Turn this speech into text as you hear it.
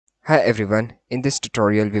Hi everyone, in this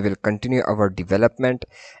tutorial we will continue our development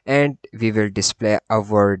and we will display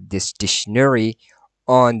our this dictionary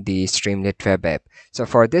on the Streamlit web app. So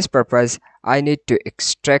for this purpose I need to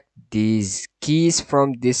extract these keys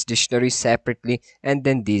from this dictionary separately and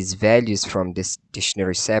then these values from this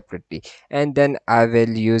dictionary separately, and then I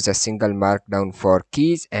will use a single markdown for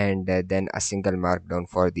keys and then a single markdown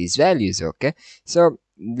for these values. Okay, so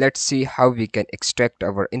let's see how we can extract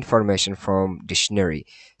our information from dictionary.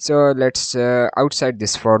 So let's outside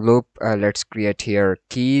this for loop, let's create here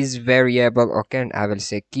keys variable. Okay, and I will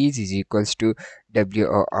say keys is equals to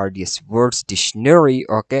words words dictionary.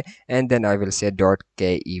 Okay, and then I will say dot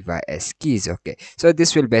keys keys. Okay, so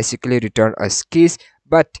this will basically return us keys,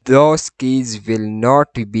 but those keys will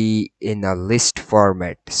not be in a list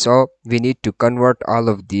format, so we need to convert all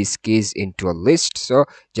of these keys into a list. So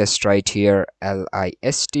just write here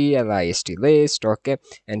list. Okay,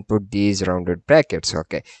 and put these rounded brackets.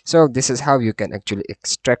 Okay, so this is how you can actually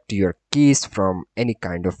extract your keys from any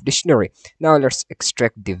kind of dictionary. Now let's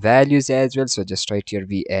extract the values as well. So just write here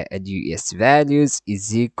values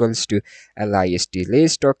is equals to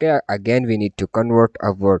list. Okay, again we need to convert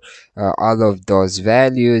our all of those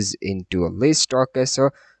values into a list. Okay, so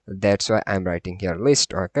that's why I'm writing here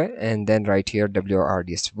list. Okay, and then write here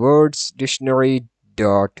words dictionary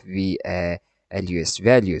dot valus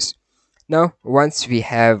values. Now once we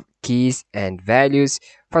have keys and values,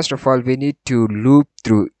 first of all we need to loop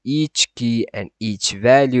through each key and each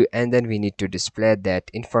value, and then we need to display that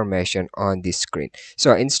information on the screen.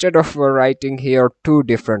 So instead of writing here two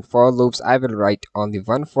different for loops, I will write only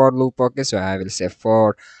one for loop. Okay, so I will say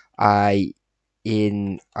for I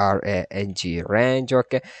in range.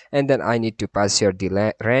 Okay, and then I need to pass here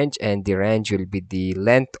the range, and the range will be the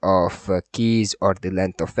length of keys or the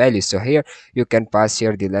length of values. So here you can pass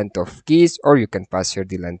here the length of keys or you can pass here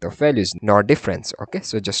the length of values, no difference. Okay,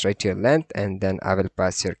 so just write here length and then I will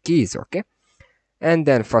pass here keys. Okay, and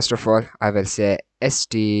then first of all I will say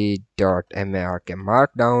st.mark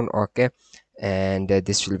markdown. Okay, and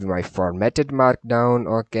this will be my formatted markdown.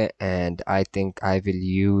 Okay, and I think I will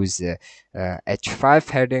use h5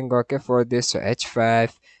 heading. Okay, for this, so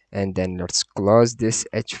h5, and then let's close this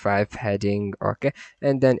h5 heading. Okay,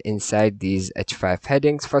 and then inside these h5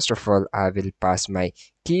 headings, first of all I will pass my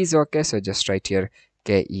keys. Okay, so just write here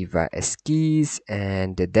keys,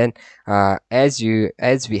 and then as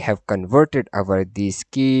we have converted our these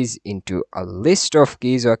keys into a list of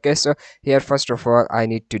keys. Okay, so here first of all I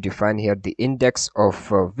need to define here the index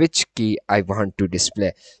of which key I want to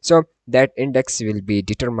display. So that index will be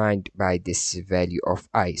determined by this value of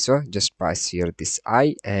I. So just pass here this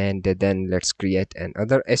I, and then let's create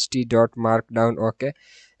another st.markdown. Okay,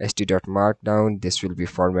 st.markdown, this will be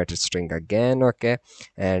formatted string again. Okay,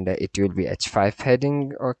 and it will be h5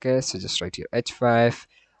 heading. Okay, so just write here h5,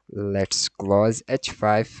 let's close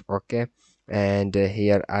h5. Okay, and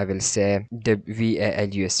here I will say the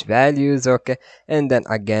valus values. Okay, and then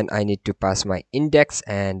again I need to pass my index,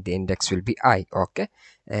 and the index will be I. Okay,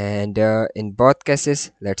 and in both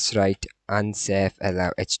cases let's write unsafe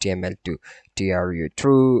allow html to tru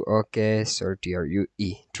true. Okay, so true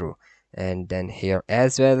true, and then here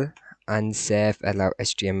as well unsafe allow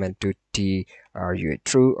html to tru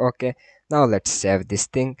true. Okay, now let's save this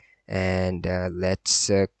thing, and let's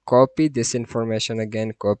copy this information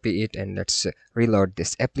again, copy it, and let's reload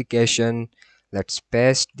this application. Let's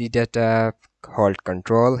paste the data, hold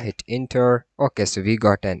control, hit enter. Okay, so we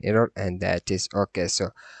got an error, and that is okay.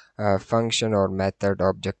 So function or method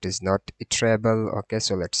object is not iterable. Okay,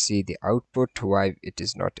 so let's see the output, why it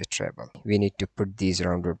is not iterable. We need to put these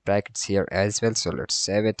rounded brackets here as well. So let's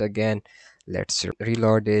save it again, let's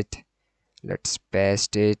reload it, let's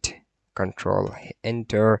paste it, control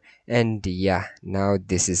enter, and yeah, now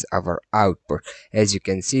this is our output. As you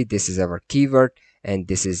can see, this is our keyword and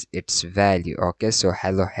this is its value. Okay, so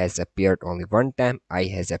hello has appeared only one time, I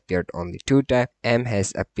has appeared only two times, m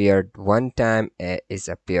has appeared one time, a is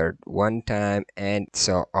appeared one time, and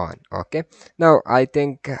so on. Okay, now I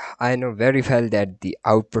think I know very well that the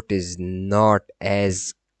output is not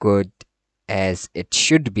as good as it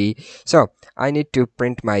should be, so I need to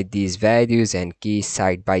print my these values and keys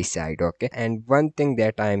side by side. Okay, and one thing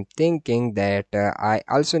that I'm thinking that I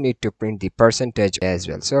also need to print the percentage as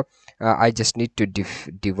well. So I just need to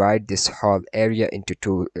divide this whole area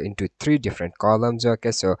into three different columns.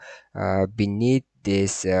 Okay, so beneath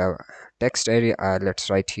this text area,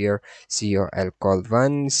 let's write here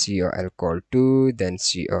col:1, col:2, then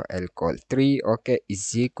col:3, okay,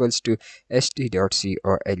 is equals to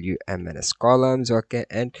ht.columns columns, okay,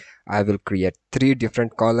 and I will create 3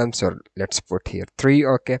 different columns, so let's put here 3,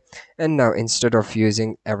 okay. And now instead of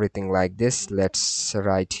using everything like this, let's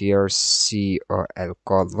write here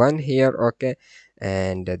col:1 here, okay,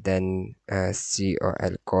 and then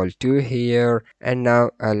col:2 here. And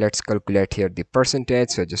now let's calculate here the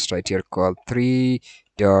percentage, so just write here col:3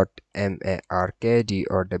 dot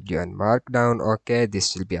markdown markdown, okay.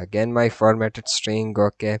 This will be again my formatted string,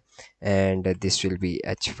 okay, and this will be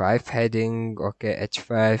h5 heading, okay,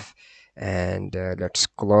 h5. And let's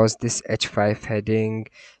close this h5 heading.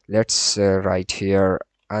 Let's write here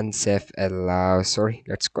unsafe allow, sorry,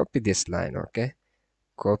 let's copy this line, okay,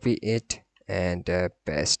 copy it and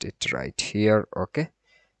paste it right here, okay,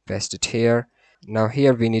 paste it here. Now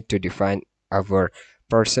here we need to define our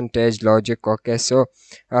percentage logic, okay. So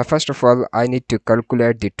first of all, I need to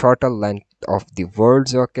calculate the total length of the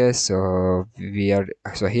words, okay. So here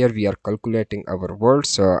we are calculating our words,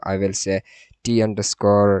 so I will say t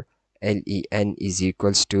underscore len is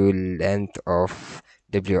equals to length of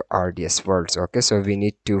WRDS words, okay. So we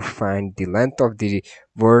need to find the length of the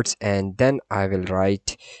words, and then I will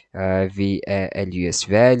write VALUS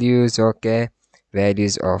values, okay,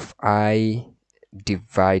 values of I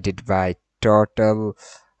divided by total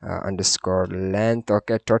underscore length,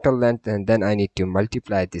 okay, total length, and then I need to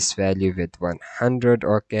multiply this value with 100,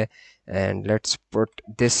 okay. And let's put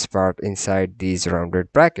this part inside these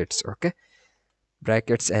rounded brackets, okay,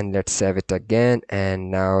 brackets, and let's save it again. And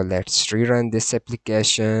now let's rerun this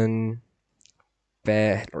application.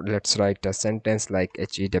 Let's write a sentence like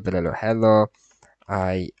hello,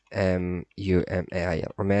 I am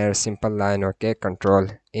Umair, simple line, okay, control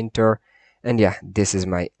enter, and yeah, this is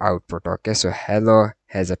my output, okay. So hello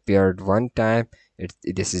has appeared one time,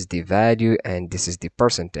 this is the value and this is the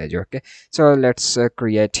percentage, okay. So let's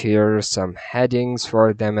create here some headings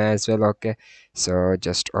for them as well, okay. So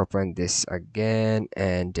just open this again,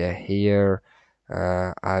 and here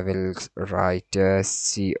I will write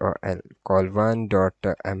col:1 dot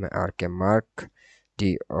mark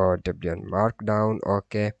DOWN markdown,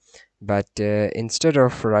 okay. But instead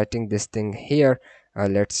of writing this thing here,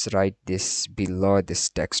 let's write this below this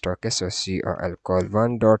text, okay. So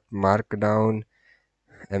col:1 dot markdown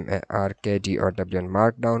markdown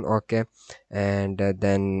markdown, okay. And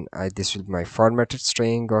then this will be my formatted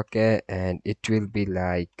string, okay, and it will be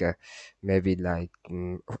like maybe like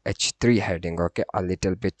h3 heading, okay, a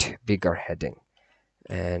little bit bigger heading,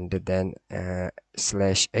 and then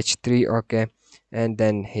slash h3, okay. And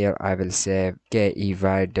then here I will say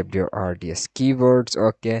KEYWRDS keywords,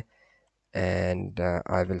 okay. And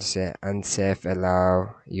I will say unsafe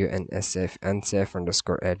allow unsafe unsafe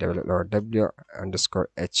underscore AWW underscore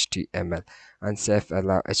HTML, unsafe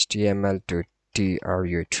allow HTML to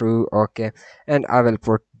TRU true, okay. And I will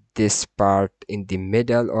put this part in the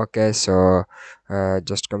middle, okay. So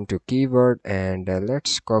just come to keyword, and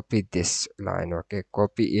let's copy this line, okay,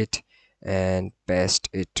 copy it and paste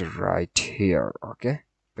it right here, okay,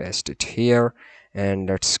 paste it here. And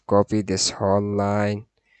let's copy this whole line,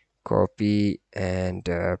 copy and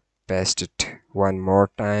paste it one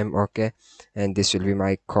more time, okay. And this will be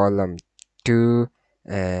my column 2,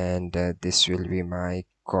 and this will be my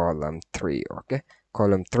column 3, okay,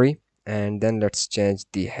 column 3. And then let's change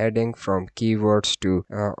the heading from keywords to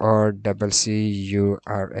OCCURANCS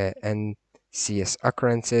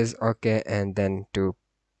occurrences, okay, and then to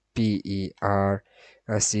PERCENTAGS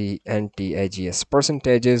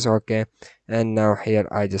percentages, okay. And now here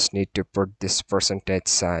I just need to put this percentage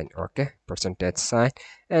sign, okay, percentage sign.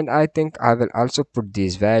 And I think I will also put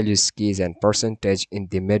these values, keys and percentage in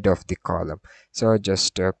the mid of the column. So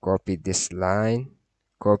just copy this line,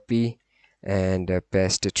 copy, and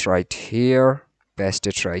paste it right here, paste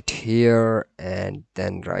it right here, and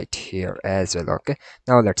then right here as well, okay.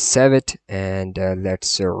 Now let's save it, and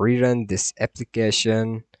let's rerun this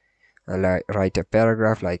application. Write a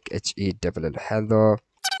paragraph like hello,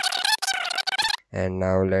 and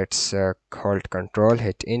now let's hold control,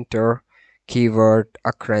 hit enter, keyword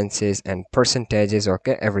occurrences and percentages,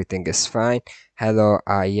 okay, everything is fine. Hello,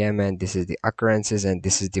 I am, and this is the occurrences and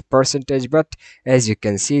this is the percentage. But as you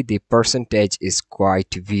can see, the percentage is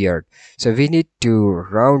quite weird, so we need to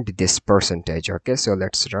round this percentage, okay. So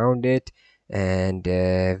let's round it, and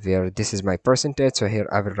where this is my percentage, so here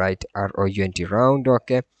I will write ROUND round,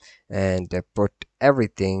 okay, and put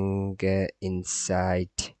everything inside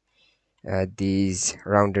these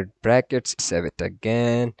rounded brackets. Save it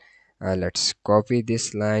again. Let's copy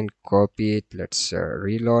this line, copy it, let's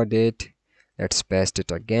reload it, let's paste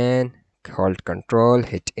it again, hold control,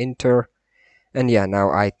 hit enter, and yeah,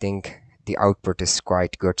 now I think the output is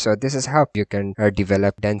quite good. So this is how you can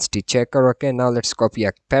develop density checker. Okay, now let's copy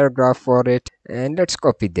a paragraph for it, and let's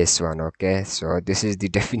copy this one. Okay, so this is the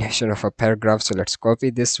definition of a paragraph, so let's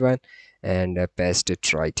copy this one and paste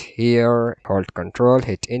it right here, hold control,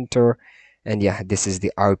 hit enter, and yeah, this is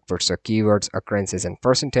the output. So keywords, occurrences, and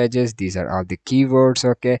percentages, these are all the keywords.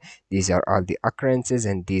 Okay, these are all the occurrences,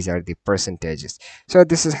 and these are the percentages. So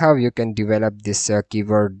this is how you can develop this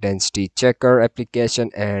keyword density checker application,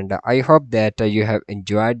 and I hope that you have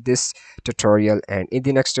enjoyed this tutorial, and in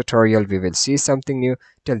the next tutorial we will see something new.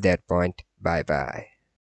 Till that point, bye bye.